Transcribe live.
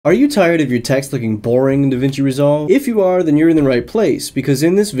Are you tired of your text looking boring in Davinci Resolve? If you are, then you're in the right place, because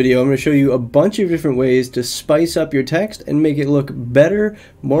in this video I'm going to show you a bunch of different ways to spice up your text and make it look better,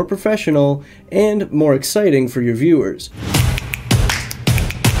 more professional, and more exciting for your viewers.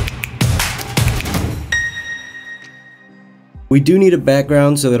 We do need a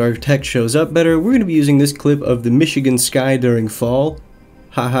background so that our text shows up better. We're going to be using this clip of the Michigan sky during fall.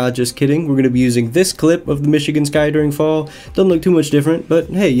 Haha, just kidding. We're going to be using this clip of the Michigan sky during fall. Doesn't look too much different, but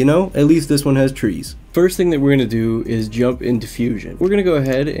hey, you know, at least this one has trees. First thing that we're going to do is jump into Fusion. We're going to go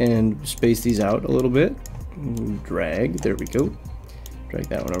ahead and space these out a little bit. Drag, there we go. Drag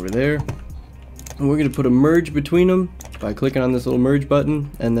that one over there. And we're going to put a merge between them by clicking on this little merge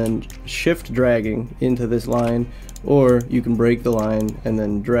button and then shift dragging into this line. Or you can break the line and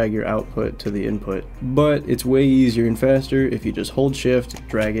then drag your output to the input. But it's way easier and faster if you just hold shift,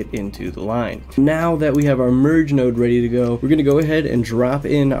 drag it into the line. Now that we have our merge node ready to go, we're going to go ahead and drop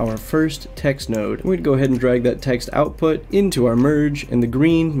in our first text node. We're going to go ahead and drag that text output into our merge, and the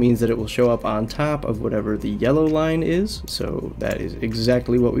green means that it will show up on top of whatever the yellow line is. So that is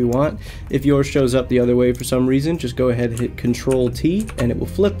exactly what we want. If yours shows up the other way for some reason, just go ahead and hit Control T and it will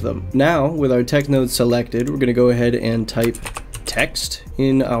flip them. Now with our text node selected, we're going to go ahead and type text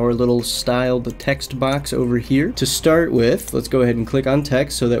in our little styled text box over here. To start with, let's go ahead and click on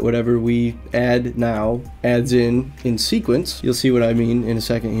text so that whatever we add now adds in sequence. You'll see what I mean in a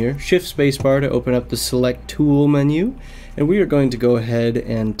second here. Shift spacebar to open up the select tool menu. And we are going to go ahead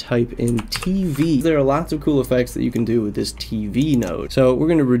and type in TV. There are lots of cool effects that you can do with this TV node. So we're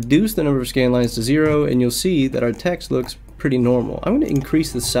going to reduce the number of scan lines to 0, and you'll see that our text looks pretty normal. I'm going to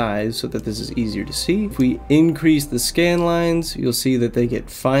increase the size so that this is easier to see. If we increase the scan lines, you'll see that they get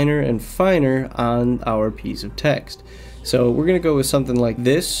finer and finer on our piece of text. So we're going to go with something like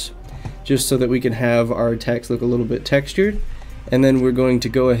this, just so that we can have our text look a little bit textured. And then we're going to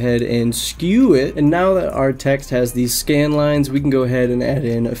go ahead and skew it. And now that our text has these scan lines, we can go ahead and add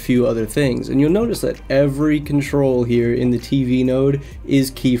in a few other things. And you'll notice that every control here in the TV node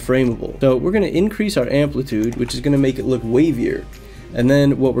is keyframeable. So we're going to increase our amplitude, which is going to make it look wavier. And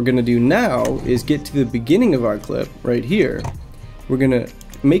then what we're going to do now is get to the beginning of our clip right here. We're going to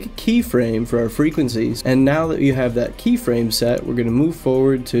make a keyframe for our frequencies. And now that you have that keyframe set, we're going to move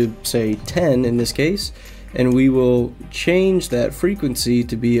forward to, say, 10 in this case. And we will change that frequency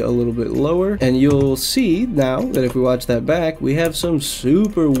to be a little bit lower, and you'll see now that if we watch that back, we have some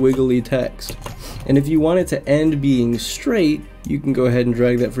super wiggly text. And if you want it to end being straight, you can go ahead and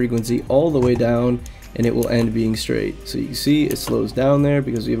drag that frequency all the way down and it will end being straight. So you can see it slows down there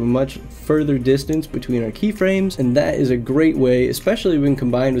because we have a much further distance between our keyframes, and that is a great way, especially when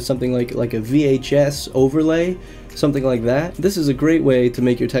combined with something like a VHS overlay, something like that. This is a great way to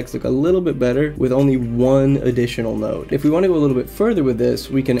make your text look a little bit better with only one additional node. If we want to go a little bit further with this,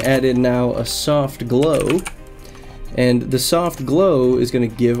 we can add in now a soft glow, and the soft glow is going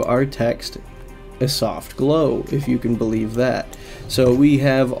to give our text a soft glow, if you can believe that. So we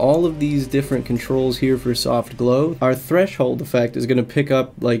have all of these different controls here for soft glow. Our threshold effect is going to pick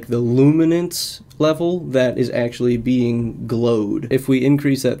up like the luminance level that is actually being glowed. If we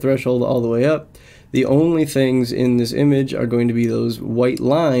increase that threshold all the way up, the only things in this image are going to be those white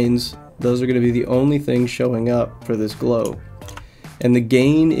lines. Those are going to be the only things showing up for this glow. And the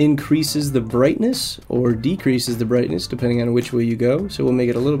gain increases the brightness or decreases the brightness depending on which way you go. So we'll make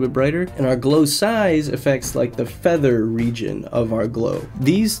it a little bit brighter. And our glow size affects like the feather region of our glow.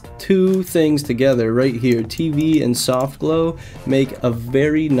 These two things together right here, TV and soft glow, make a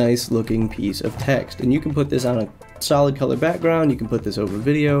very nice looking piece of text. And you can put this on a solid color background, you can put this over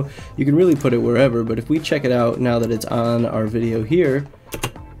video, you can really put it wherever. But if we check it out now that it's on our video here,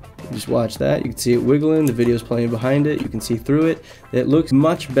 just watch that. You can see it wiggling, the video's playing behind it, you can see through it. It looks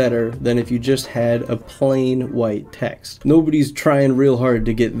much better than if you just had a plain white text. Nobody's trying real hard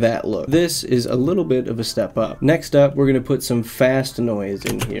to get that look. This is a little bit of a step up. Next up, we're going to put some fast noise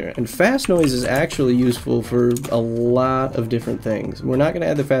in here. And fast noise is actually useful for a lot of different things. We're not going to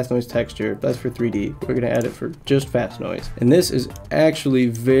add the fast noise texture, that's for 3D. We're going to add it for just fast noise. And this is actually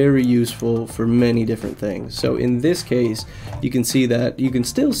very useful for many different things. So in this case, you can see that you can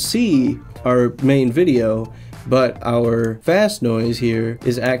still see our main video, but our fast noise here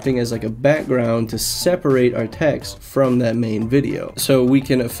is acting as like a background to separate our text from that main video. So we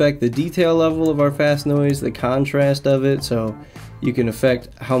can affect the detail level of our fast noise, the contrast of it. So You can affect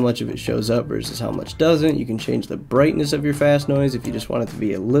how much of it shows up versus how much doesn't. You can change the brightness of your fast noise if you just want it to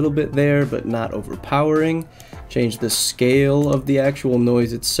be a little bit there but not overpowering. Change the scale of the actual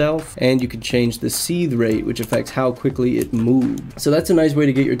noise itself, and you can change the seethe rate, which affects how quickly it moves. So that's a nice way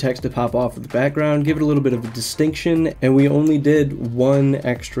to get your text to pop off of the background, give it a little bit of a distinction, and we only did one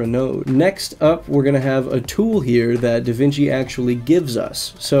extra node. Next up, we're going to have a tool here that Davinci actually gives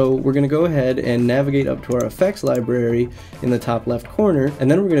us. So we're going to go ahead and navigate up to our effects library in the top left corner, and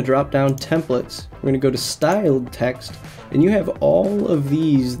then we're going to drop down templates. We're going to go to styled text, and you have all of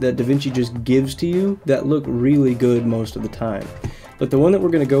these that Davinci just gives to you that look really good most of the time. But the one that we're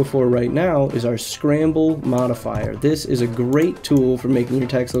going to go for right now is our scramble modifier. This is a great tool for making your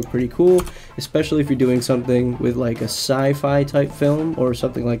text look pretty cool, especially if you're doing something with like a sci-fi type film or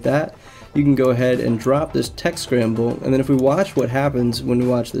something like that. You can go ahead and drop this text scramble, and then if we watch what happens when we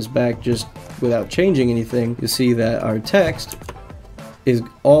watch this back just without changing anything, you'll see that our text is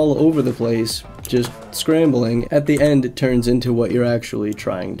all over the place, just scrambling. At the end, it turns into what you're actually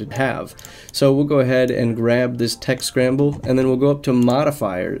trying to have. So we'll go ahead and grab this text scramble, and then we'll go up to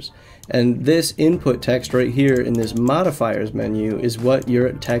modifiers. And this input text right here in this modifiers menu is what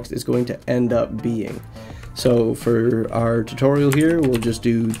your text is going to end up being. So for our tutorial here, we'll just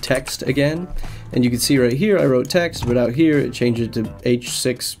do text again. And you can see right here I wrote text, but out here it changes it to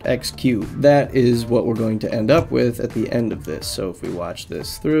H6XQ. That is what we're going to end up with at the end of this. So if we watch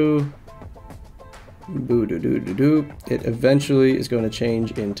this through, it eventually is going to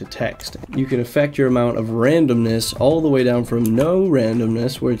change into text. You can affect your amount of randomness all the way down from no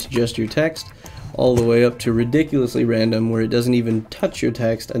randomness, where it's just your text, all the way up to ridiculously random, where it doesn't even touch your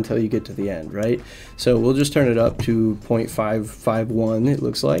text until you get to the end, right? So we'll just turn it up to 0.551, it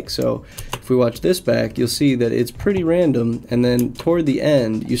looks like. So if we watch this back, you'll see that it's pretty random, and then toward the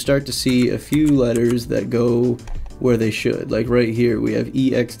end, you start to see a few letters that go where they should. Like right here, we have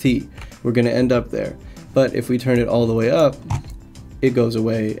EXT. We're going to end up there. But if we turn it all the way up, it goes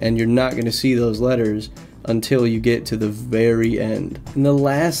away, and you're not going to see those letters until you get to the very end. And the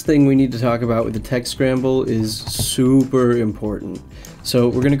last thing we need to talk about with the text scramble is super important. So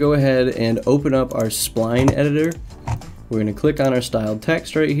we're going to go ahead and open up our spline editor. We're going to click on our styled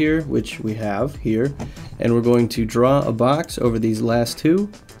text right here, which we have here, and we're going to draw a box over these last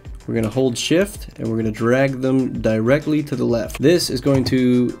two. We're going to hold shift and we're going to drag them directly to the left. This is going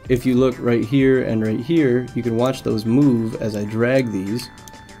to, if you look right here and right here, you can watch those move as I drag these.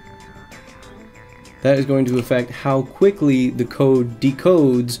 That is going to affect how quickly the code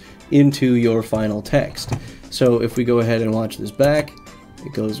decodes into your final text. So if we go ahead and watch this back,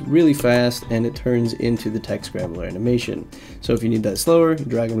 it goes really fast and it turns into the text scrambler animation. So if you need that slower,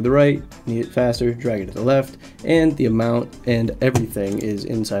 drag it to the right, need it faster, drag it to the left, and the amount and everything is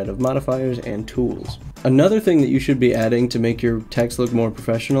inside of modifiers and tools. Another thing that you should be adding to make your text look more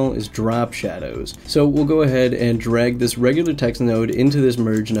professional is drop shadows. So we'll go ahead and drag this regular text node into this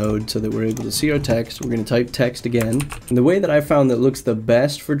merge node so that we're able to see our text. We're going to type text again. And the way that I found that looks the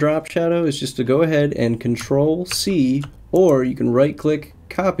best for drop shadow is just to go ahead and Control C, or you can right click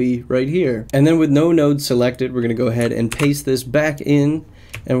copy right here. And then with no node selected, we're going to go ahead and paste this back in,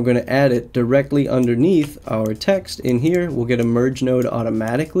 and we're going to add it directly underneath our text in here. We'll get a merge node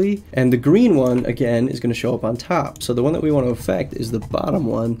automatically, and the green one again is going to show up on top. So the one that we want to affect is the bottom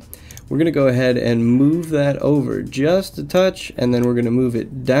one. We're going to go ahead and move that over just a touch, and then we're going to move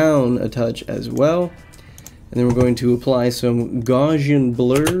it down a touch as well. And then we're going to apply some Gaussian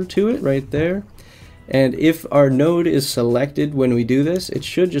blur to it right there. And if our node is selected when we do this, it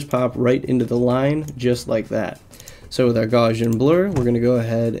should just pop right into the line just like that. So with our Gaussian blur, we're going to go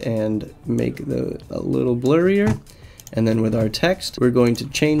ahead and make a little blurrier. And then with our text, we're going to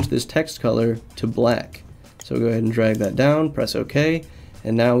change this text color to black. So go ahead and drag that down, press OK,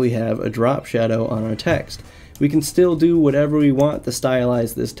 and now we have a drop shadow on our text. We can still do whatever we want to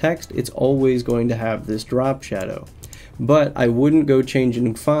stylize this text. It's always going to have this drop shadow. But I wouldn't go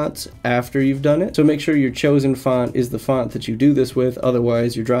changing fonts after you've done it. So make sure your chosen font is the font that you do this with,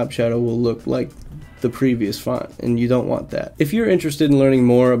 otherwise your drop shadow will look like the previous font, and you don't want that. If you're interested in learning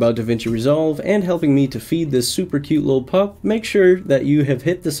more about Davinci Resolve and helping me to feed this super cute little pup, make sure that you have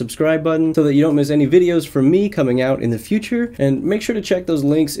hit the subscribe button so that you don't miss any videos from me coming out in the future, and make sure to check those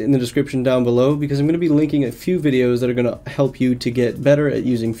links in the description down below, because I'm going to be linking a few videos that are going to help you to get better at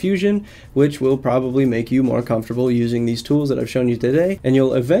using Fusion, which will probably make you more comfortable using these tools that I've shown you today, and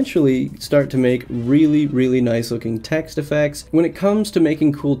you'll eventually start to make really, really nice looking text effects. When it comes to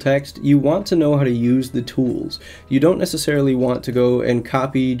making cool text, you want to know how to use the tools. You don't necessarily want to go and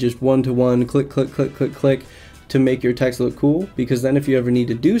copy just one-to-one, click, click, click, click, click, to make your text look cool, because then if you ever need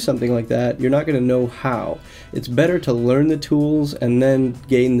to do something like that, you're not going to know how. It's better to learn the tools and then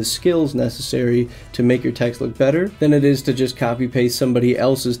gain the skills necessary to make your text look better than it is to just copy paste somebody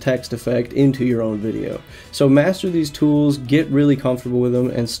else's text effect into your own video. So master these tools, get really comfortable with them,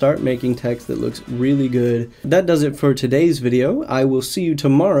 and start making text that looks really good. That does it for today's video. I will see you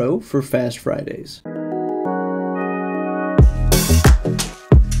tomorrow for Fast Fridays.